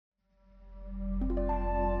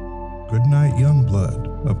Goodnight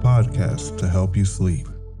Youngblood, a podcast to help you sleep.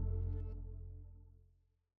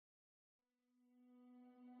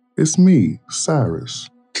 It's me, Cyrus.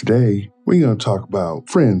 Today, we're going to talk about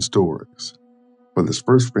friend stories. For this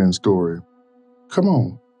first friend story, come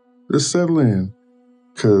on, just settle in,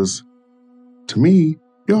 because to me,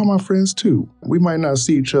 y'all my friends too. We might not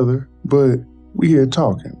see each other, but we here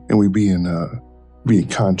talking, and we being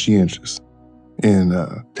conscientious and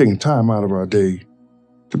taking time out of our day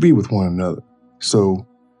to be with one another. So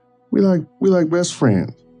we like best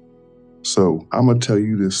friends. So I'm gonna tell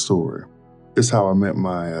you this story. This is how I met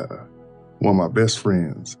my one of my best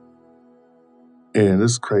friends. And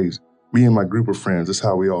this is crazy. Me and my group of friends, this is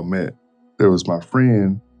how we all met. There was my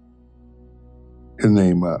friend, his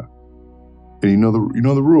name, and you know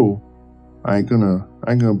the rule. I ain't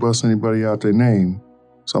gonna bust anybody out their name,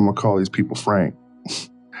 so I'm gonna call these people Frank.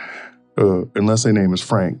 Unless their name is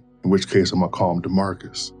Frank, in which case I'm gonna call him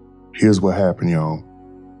DeMarcus. Here's what happened, y'all.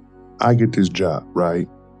 I get this job, right?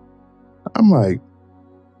 I'm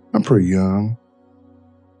pretty young.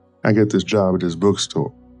 I get this job at this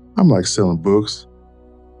bookstore. I'm selling books.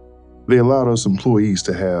 They allowed us employees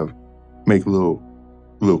to make little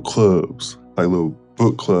clubs, like little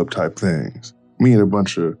book club type things. Me and a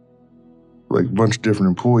bunch of different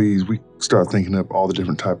employees, we start thinking up all the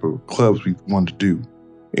different type of clubs we wanted to do.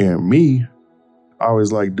 And me, I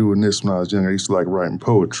always liked doing this when I was young. I used to like writing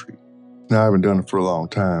poetry. Now I haven't done it for a long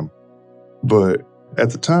time, but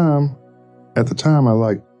at the time, I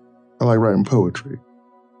like writing poetry.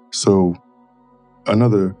 So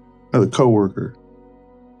another coworker,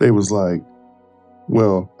 they was like,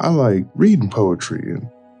 well, I like reading poetry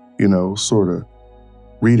and, sort of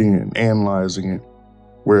reading it and analyzing it,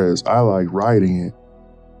 whereas I like writing it.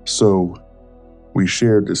 So we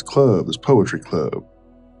shared this poetry club,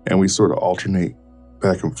 and we sort of alternate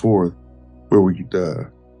back and forth where we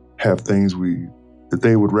have things that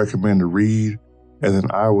they would recommend to read, and then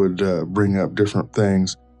I would bring up different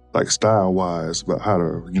things like style-wise about how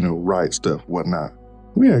to, write stuff, whatnot.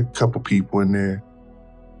 We had a couple people in there.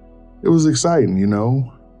 It was exciting,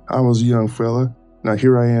 I was a young fella. Now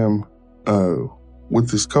here I am with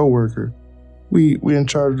this coworker. We in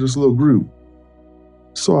charge of this little group.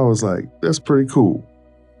 So I was like, that's pretty cool.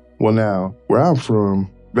 Well, now, where I'm from,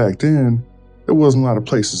 back then, there wasn't a lot of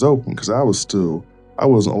places open because I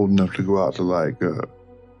wasn't old enough to go out to like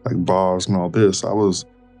bars and all this. I was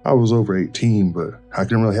over 18, but I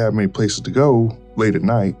didn't really have many places to go late at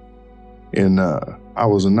night. And I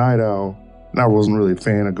was a night owl, and I wasn't really a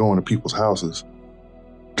fan of going to people's houses.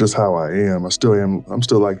 Just how I am. I still am. I'm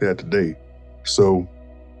still like that today. So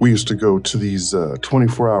we used to go to these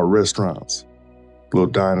 24-hour restaurants, little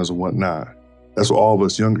diners and whatnot. That's what all of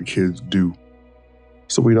us younger kids do.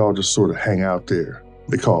 So we'd all just sort of hang out there.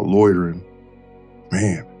 They call it loitering.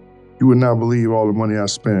 Man, you would not believe all the money I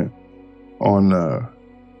spent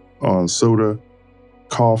on soda,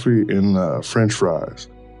 coffee, and French fries.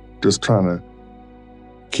 Just trying to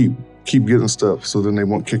keep getting stuff so then they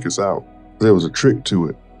won't kick us out. There was a trick to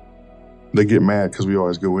it. They get mad because we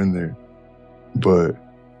always go in there. But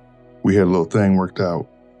we had a little thing worked out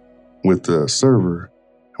with the server.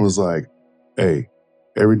 It was like, hey,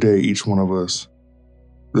 every day each one of us,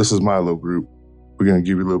 this is my little group, we're going to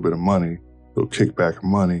give you a little bit of money, a little kickback of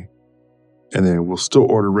money, and then we'll still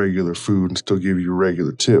order regular food and still give you a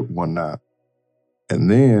regular tip, whatnot. And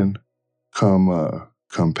then come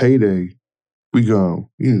payday, we gonna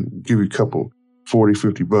give you a couple $40,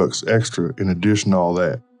 $50 extra in addition to all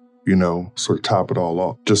that, sort of top it all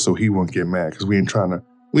off, just so he won't get mad, because we ain't trying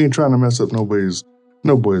to mess up nobody's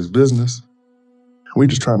business. We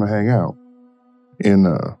just trying to hang out. And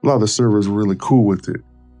a lot of the servers were really cool with it.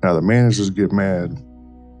 Now the managers get mad,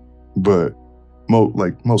 but most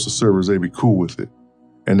of the servers, they be cool with it.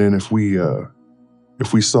 And then if we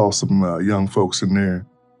saw some young folks in there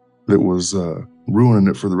that was ruining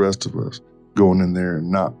it for the rest of us, going in there and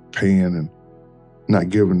not paying and not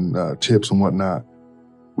giving tips and whatnot,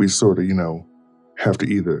 we sort of, have to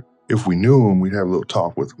either, if we knew them, we'd have a little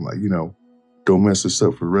talk with them, like, don't mess this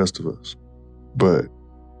up for the rest of us. But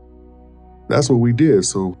that's what we did.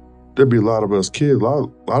 So there'd be a lot of us kids, a lot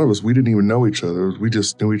of us, we didn't even know each other. We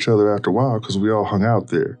just knew each other after a while because we all hung out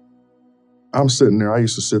there. I'm sitting there, I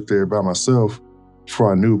used to sit there by myself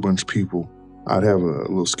before I knew a bunch of people. I'd have a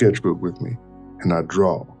little sketchbook with me and I'd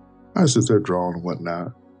draw. I'd sit there drawing and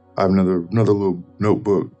whatnot. I have another little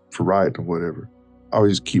notebook for writing or whatever. I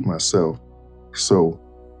always keep myself. So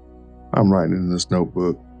I'm writing in this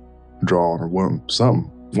notebook, drawing or one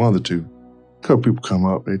of the two. A couple people come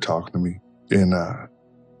up, they talking to me, and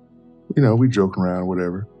we joke around,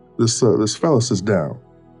 whatever. This fella sits down.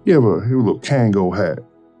 He have a little Kango hat.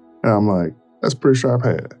 And I'm like, that's a pretty sharp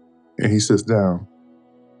hat. And he sits down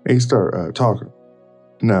and he start talking.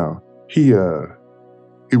 Now, he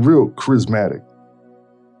real charismatic.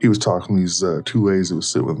 He was talking to these two ladies that would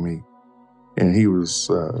sit with me. And he was,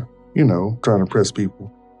 trying to impress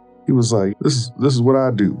people. He was like, this is what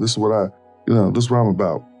I do. This is what this is what I'm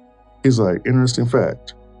about. He's like, interesting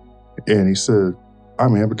fact. And he said,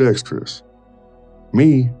 I'm ambidextrous.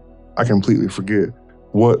 Me, I completely forget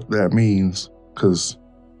what that means because,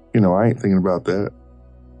 I ain't thinking about that.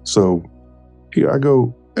 So here I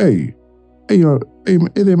go, hey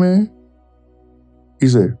there, man. He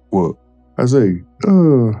said, what? I say,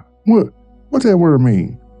 what that word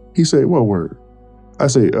mean? He said, what word? I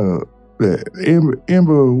say, that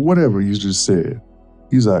amber, whatever you just said.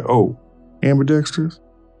 He's like, oh, ambidextrous?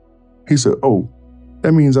 He said, oh,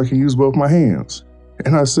 that means I can use both my hands.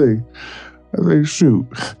 And I say, shoot,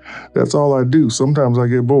 that's all I do. Sometimes I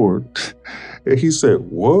get bored. And he said,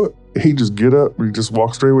 what? He just get up and he just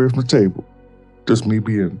walk straight away from the table. Just me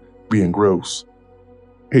being gross.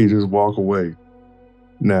 He just walk away.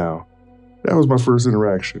 Now, that was my first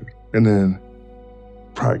interaction. And then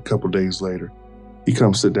probably a couple days later, he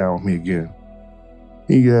comes sit down with me again.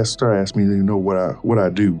 He started asking me, what I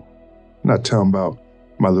do. And I tell him about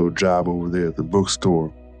my little job over there at the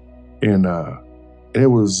bookstore. And it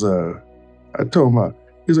was, I told him,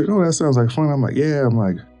 he's like, oh, that sounds like fun. I'm like, yeah. I'm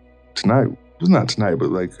like, tonight, it was not tonight, but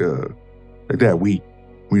like that week,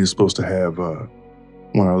 we were supposed to have one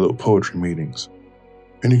of our little poetry meetings.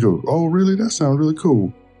 And he goes, oh, really? That sounds really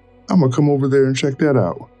cool. I'm going to come over there and check that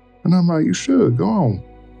out. And I'm like, you should, go on.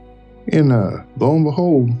 And lo and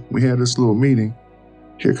behold, we had this little meeting.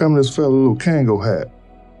 Here come this fella, little Kango hat.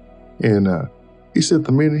 And he said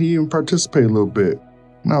the meeting, he even participated a little bit.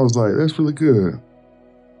 And I was like, that's really good.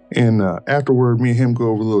 And afterward, me and him go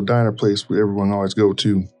over a little diner place where everyone always go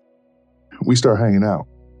to. We start hanging out.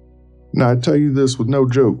 Now, I tell you this with no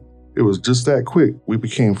joke. It was just that quick we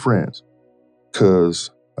became friends. Because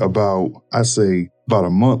about a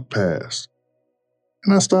month passed.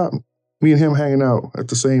 And I stopped, me and him hanging out at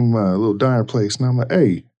the same little diner place. And I'm like,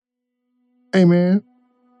 hey, man.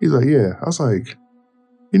 He's like, yeah. I was like,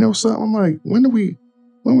 you know something? I'm like, when we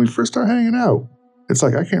first start hanging out? It's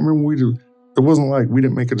like, I can't remember it wasn't like we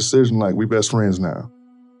didn't make a decision like we best friends now.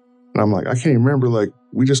 And I'm like, I can't remember, like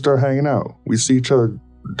we just started hanging out. We see each other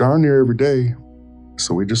darn near every day.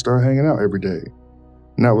 So we just started hanging out every day.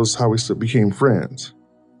 And that was how we became friends.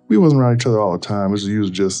 We wasn't around each other all the time. It was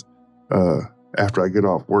usually just after I get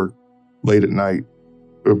off work late at night.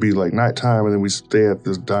 It would be like nighttime and then we stay at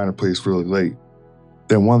this diner place really late.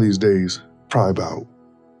 Then one of these days, probably about,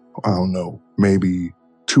 I don't know, maybe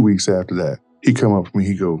 2 weeks after that, he come up to me,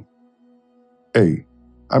 he go, hey,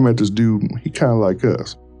 I met this dude, he kind of like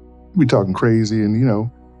us. We talking crazy and,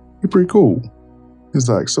 he pretty cool. He's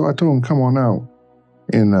like, so I told him, come on out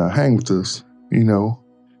and hang with us,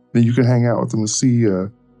 Then you can hang out with him and see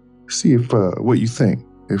if what you think,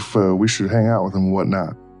 if we should hang out with him and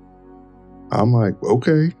whatnot. I'm like,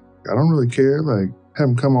 okay, I don't really care, like, have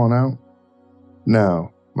him come on out.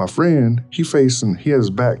 Now, my friend, he has his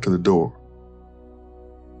back to the door.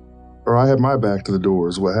 Or I had my back to the door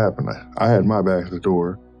is what happened. I had my back to the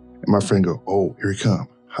door, and my friend go, oh, here he come.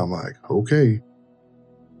 I'm like, okay.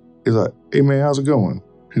 He's like, hey man, how's it going?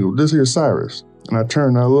 He goes, this here's Cyrus. And I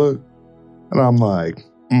turn and I look, and I'm like,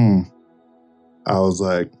 I was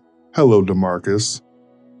like, hello, DeMarcus.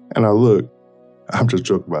 And I look, I'm just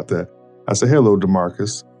joking about that. I say, hello,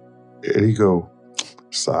 DeMarcus. And he go,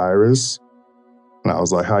 Cyrus. And I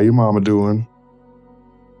was like, how your mama doing?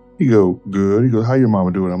 He go, good. He goes, how your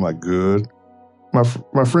mama doing? I'm like, good.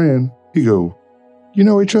 My friend, he go, you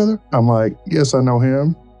know each other? I'm like, yes, I know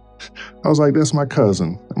him. I was like, that's my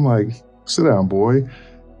cousin. I'm like, sit down, boy.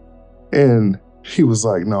 And he was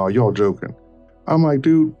like, no, y'all joking. I'm like,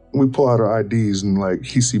 dude, we pull out our IDs and like,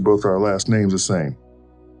 he see both our last names the same.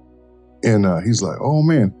 And he's like, oh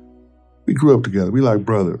man, we grew up together. We like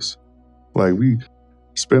brothers. Like we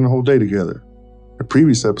spent the whole day together. The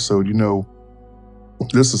previous episode,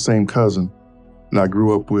 this is the same cousin that I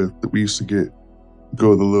grew up with that we used to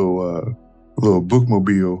go to the little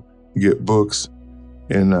bookmobile, get books.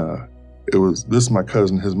 And this is my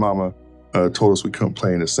cousin. His mama told us we couldn't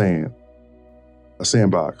play in the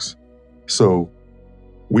sandbox. So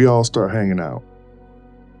we all start hanging out.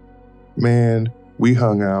 Man, we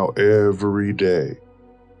hung out every day.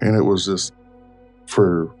 And it was just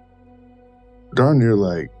for darn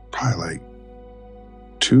near probably like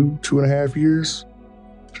 2.5 years,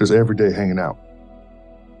 just every day hanging out.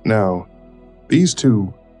 Now, these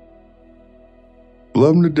two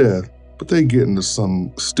love them to death, but they get into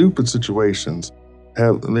some stupid situations.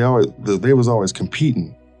 They was always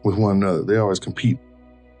competing with one another. They always compete.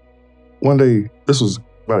 One day, this was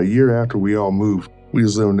about a year after we all moved. We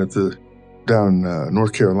was living down in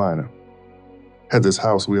North Carolina. Had this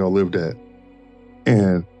house we all lived at.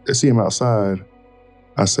 And I see him outside.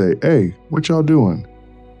 I say, "Hey, what y'all doing?"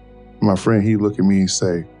 My friend, he look at me and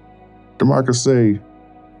say, DeMarcus say,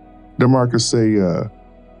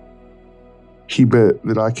 he bet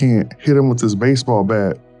that I can't hit him with this baseball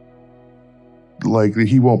bat, like that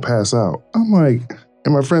he won't pass out. I'm like,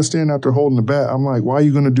 and my friend standing out there holding the bat, I'm like, "Why are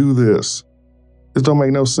you gonna do this? This don't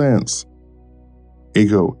make no sense." He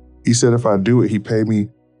said if I do it, he pay me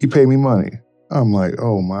money. I'm like,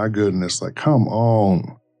 oh my goodness, like, come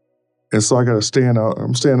on. And so I gotta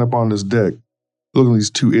I'm standing up on this deck, looking at these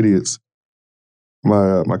two idiots.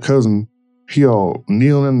 My cousin, he all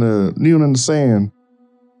kneeling in the sand,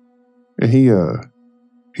 and he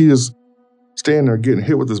just standing there getting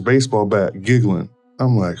hit with this baseball bat, giggling.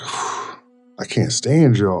 I'm like, I can't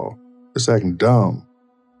stand y'all. It's acting dumb.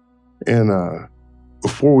 And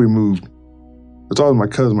before we moved, it's always my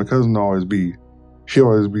cousin. My cousin always be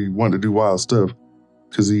wanting to do wild stuff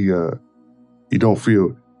because he got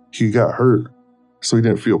hurt, so he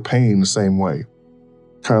didn't feel pain the same way.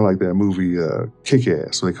 Kind of like that movie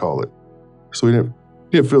Kick-Ass, they call it. So he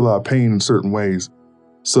didn't feel a lot of pain in certain ways.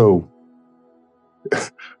 So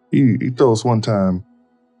he told us one time,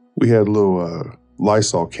 we had little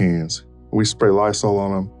Lysol cans. We spray Lysol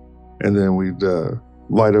on them, and then we'd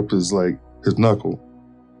light up his knuckle.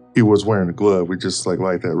 He was wearing a glove. We just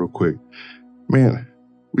light that real quick. Man,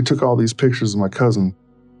 we took all these pictures of my cousin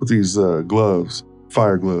with these gloves,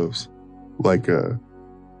 fire gloves,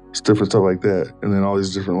 different stuff like that. And then all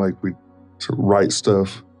these different, we write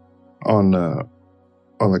stuff on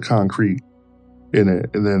the concrete in it,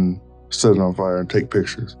 and then set it on fire and take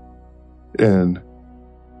pictures. And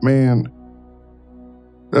man,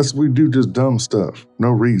 we do just dumb stuff, no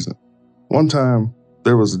reason. One time,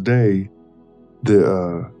 there was a day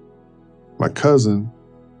that my cousin,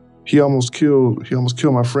 he almost killed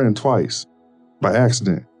my friend twice by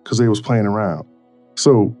accident because they was playing around.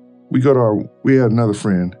 So we had another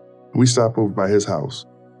friend, and we stopped over by his house,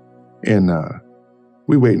 and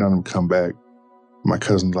we waiting on him to come back. My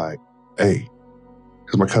cousin's like, "Hey,"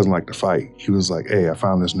 because my cousin liked to fight. He was like, "Hey, I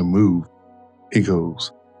found this new move." He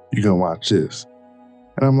goes, "You gonna watch this?"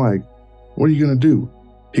 And I'm like, "What are you gonna do?"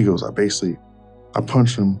 He goes, I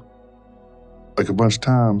punched him a bunch of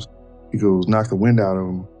times. He goes, knock the wind out of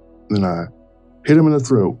him. And then I hit him in the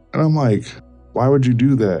throat. And I'm like, "Why would you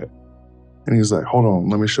do that?" And he's like, "Hold on,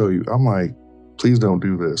 let me show you." I'm like, "Please don't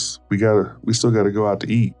do this. We still gotta go out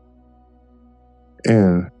to eat."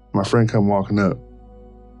 And my friend come walking up,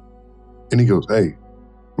 and he goes, "Hey,"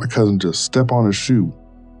 my cousin just step on his shoe,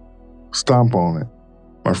 stomp on it.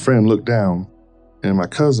 My friend looked down, and my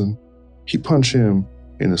cousin, he punched him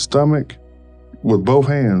in the stomach with both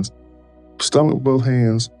hands,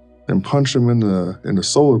 then punch him in the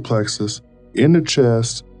solar plexus, in the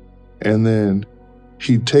chest, and then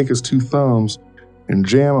he'd take his two thumbs and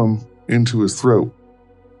jam them into his throat.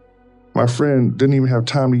 My friend didn't even have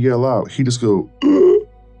time to yell out. He just go, "Ugh,"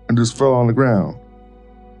 and just fell on the ground.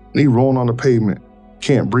 And he rolled on the pavement,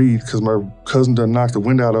 can't breathe because my cousin done knocked the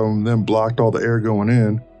wind out of him, then blocked all the air going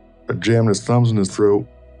in, but jammed his thumbs in his throat.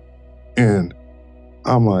 And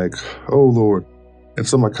I'm like, oh Lord. And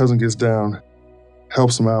so my cousin gets down,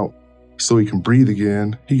 helps him out so he can breathe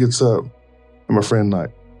again. He gets up, and my friend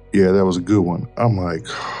like, "Yeah, that was a good one." I'm like,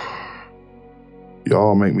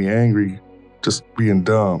 y'all make me angry just being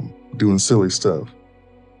dumb, doing silly stuff.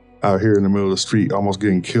 Out here in the middle of the street, almost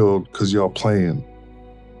getting killed because y'all playing.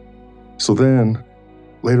 So then,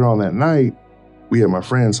 later on that night, we at my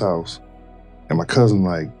friend's house, and my cousin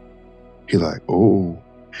he's like,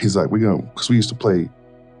 because we used to play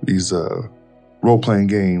these role-playing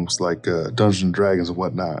games like Dungeons and Dragons and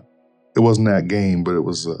whatnot. It wasn't that game, but it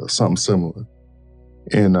was something similar.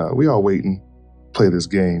 And we all waiting, play this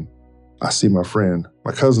game. I see my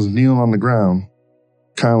cousin's kneeling on the ground,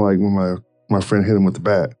 kind of like when my friend hit him with the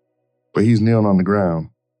bat, but he's kneeling on the ground.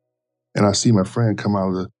 And I see my friend come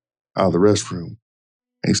out of the restroom,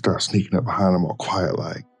 and he starts sneaking up behind him all quiet,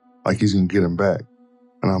 like he's gonna get him back.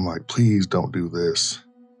 And I'm like, "Please don't do this."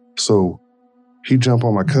 So he jumped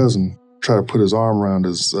on my cousin, try to put his arm around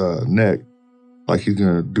his neck, like he's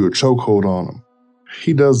gonna do a chokehold on him.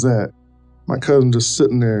 He does that. My cousin just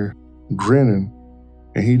sitting there grinning,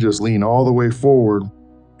 and he just leaned all the way forward,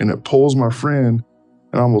 and it pulls my friend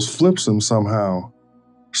and almost flips him somehow.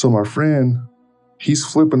 So my friend, he's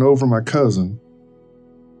flipping over my cousin,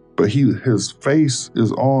 but his face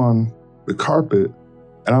is on the carpet,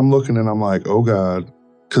 and I'm looking and I'm like, oh God,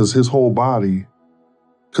 because his whole body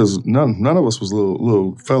because none of us was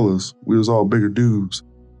little fellas. We was all bigger dudes.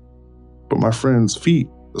 But my friend's feet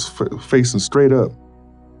was facing straight up,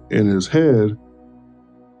 and his head,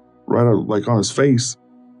 right out, like on his face,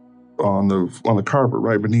 on the carpet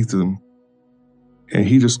right beneath him, and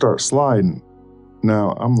he just starts sliding.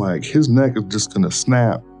 Now I'm like, his neck is just gonna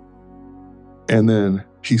snap, and then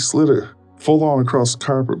he slid it full on across the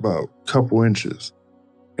carpet about a couple inches,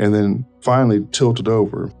 and then finally tilted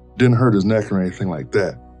over. Didn't hurt his neck or anything like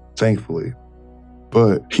that, thankfully.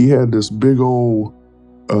 But he had this big old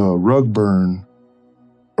rug burn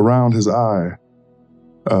around his eye,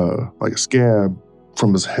 like a scab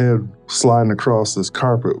from his head sliding across this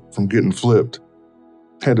carpet from getting flipped.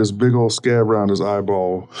 Had this big old scab around his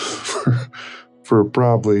eyeball for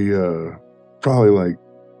probably like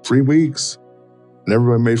 3 weeks. And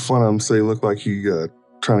everybody made fun of him, say he looked like he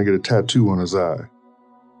trying to get a tattoo on his eye.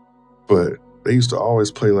 But they used to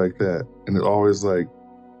always play like that, and it always like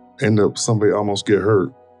end up somebody almost get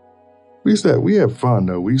hurt. We had fun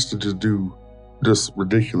though. We used to just do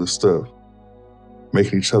ridiculous stuff,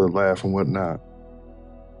 making each other laugh and whatnot.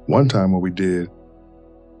 One time what we did,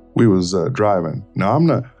 we was driving. Now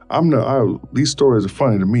these stories are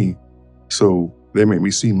funny to me, so they make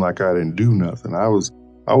me seem like I didn't do nothing. I was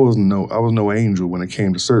no angel when it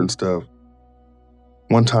came to certain stuff.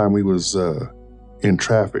 One time we was in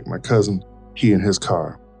traffic, my cousin, he in his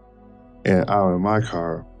car, and I in my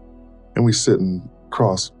car, and we sitting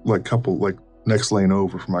across next lane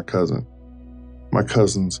over from my cousin. My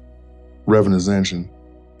cousin's revving his engine,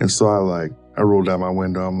 and so I rolled down my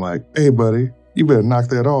window. I'm like, "Hey, buddy, you better knock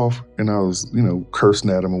that off." And I was, cursing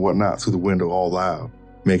at him and whatnot through the window all loud,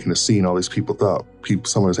 making a scene. All these people thought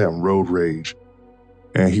someone was having road rage.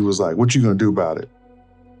 And he was like, "What you gonna do about it?"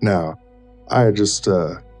 Now, I had just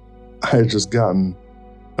gotten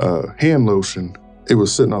hand lotion. It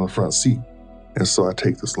was sitting on the front seat. And so I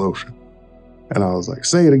take this lotion. And I was like,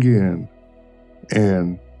 "Say it again."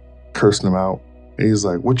 And cursing him out. And he's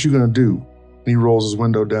like, "What you gonna do?" And he rolls his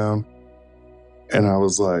window down. And I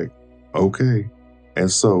was like, "Okay." And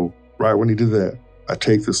so right when he did that, I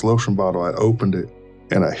take this lotion bottle, I opened it,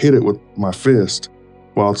 and I hit it with my fist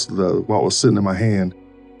while it was sitting in my hand,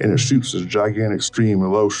 and it shoots this gigantic stream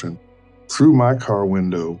of lotion through my car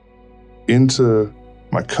window into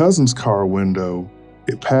my cousin's car window.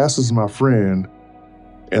 It passes my friend,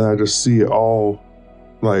 and I just see it all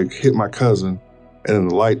hit my cousin, and then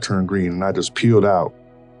the light turned green, and I just peeled out.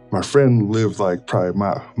 My friend lived probably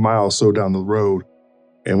a mile or so down the road,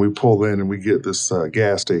 and we pull in and we get this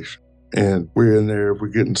gas station, and we're in there, we're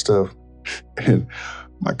getting stuff, and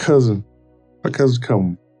my cousin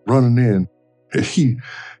come running in, and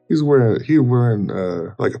he's wearing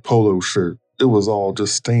a polo shirt. It was all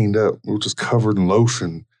just stained up. It was just covered in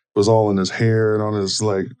lotion. It was all in his hair and on his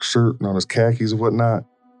shirt and on his khakis and whatnot.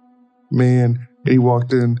 Man, and he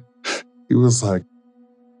walked in. He was like,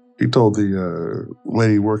 he told the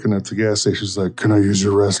lady working at the gas station, she's like, "Can I use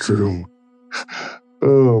your restroom?"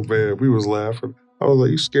 Oh man, we was laughing. I was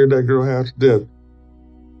like, "You scared that girl half to death."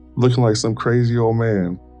 Looking like some crazy old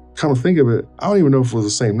man. Come to think of it, I don't even know if it was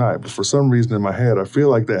the same night, but for some reason in my head, I feel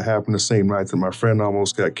like that happened the same night that my friend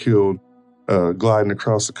almost got killed gliding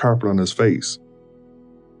across the carpet on his face.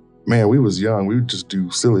 Man, we was young. We would just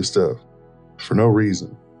do silly stuff for no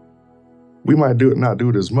reason. We might not do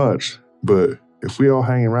it as much, but if we all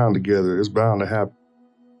hang around together, it's bound to happen.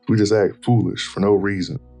 We just act foolish for no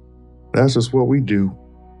reason. That's just what we do.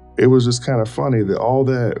 It was just kind of funny that all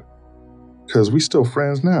that, because we still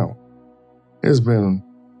friends now. It's been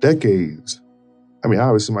decades. I mean,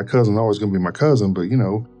 obviously my cousin's always going to be my cousin, but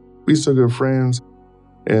we still good friends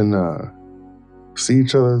and see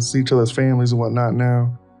each other's families and whatnot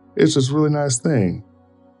now. It's just a really nice thing.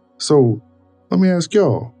 So let me ask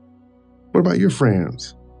y'all, what about your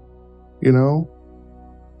friends?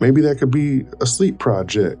 Maybe that could be a sleep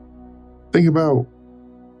project. Think about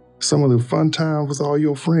some of the fun times with all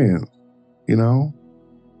your friends,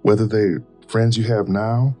 whether they're friends you have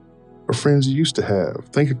now or friends you used to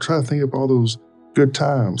have. Try to think of all those good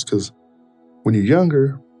times, because when you're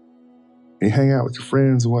younger and you hang out with your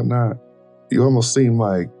friends and whatnot, you almost seem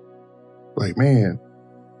like, man,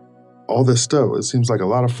 all this stuff, it seems like a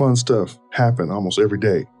lot of fun stuff happen almost every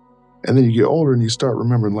day. And then you get older and you start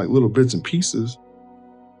remembering little bits and pieces,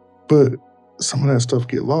 but some of that stuff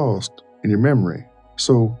get lost in your memory.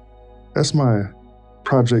 So that's my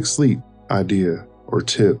Project Sleep idea or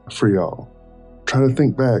tip for y'all. Try to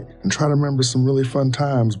think back and try to remember some really fun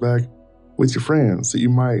times back with your friends that you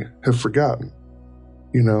might have forgotten,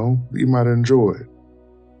 that you might have enjoyed.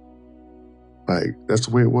 That's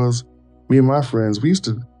the way it was. Me and my friends, we used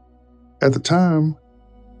to, at the time,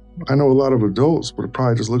 I know a lot of adults would have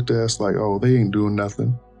probably just looked at us like, oh, they ain't doing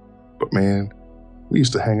nothing. But man, we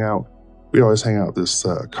used to hang out. We always hang out at this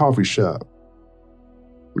coffee shop.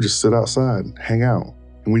 We just sit outside and hang out.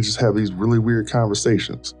 And we just have these really weird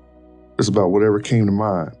conversations. It's about whatever came to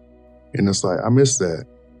mind. And it's like, I miss that.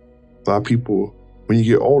 A lot of people, when you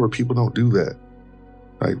get older, people don't do that.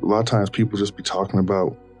 Like a lot of times people just be talking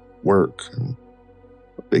about work and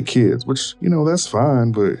their kids, which, that's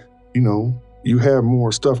fine, but, you have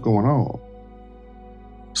more stuff going on.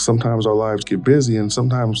 Sometimes our lives get busy and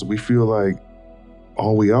sometimes we feel like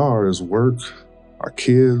all we are is work, our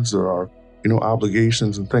kids, or our,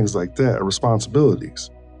 obligations and things like that, or responsibilities.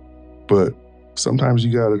 But sometimes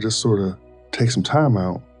you got to just sort of take some time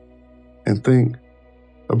out and think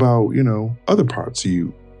about, other parts of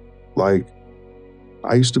you. Like,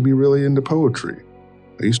 I used to be really into poetry.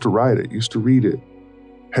 I used to write it, used to read it,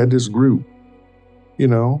 had this group,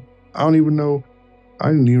 I didn't even know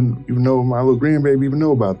if my little grandbaby even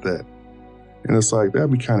know about that. And it's like,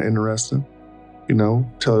 that'd be kind of interesting,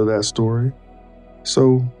 tell her that story.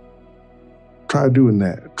 So try doing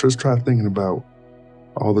that. Just try thinking about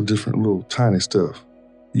all the different little tiny stuff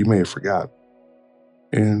you may have forgotten.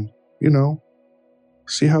 And,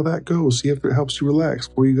 see how that goes. See if it helps you relax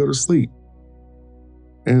before you go to sleep.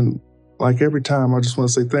 And like every time, I just want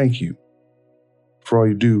to say thank you for all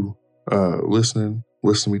you do, listening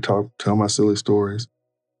to me talk, tell my silly stories.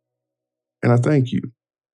 And I thank you.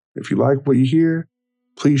 If you like what you hear,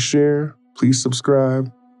 please share, please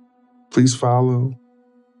subscribe, please follow,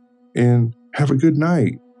 and have a good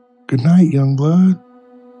night. Good night, young blood.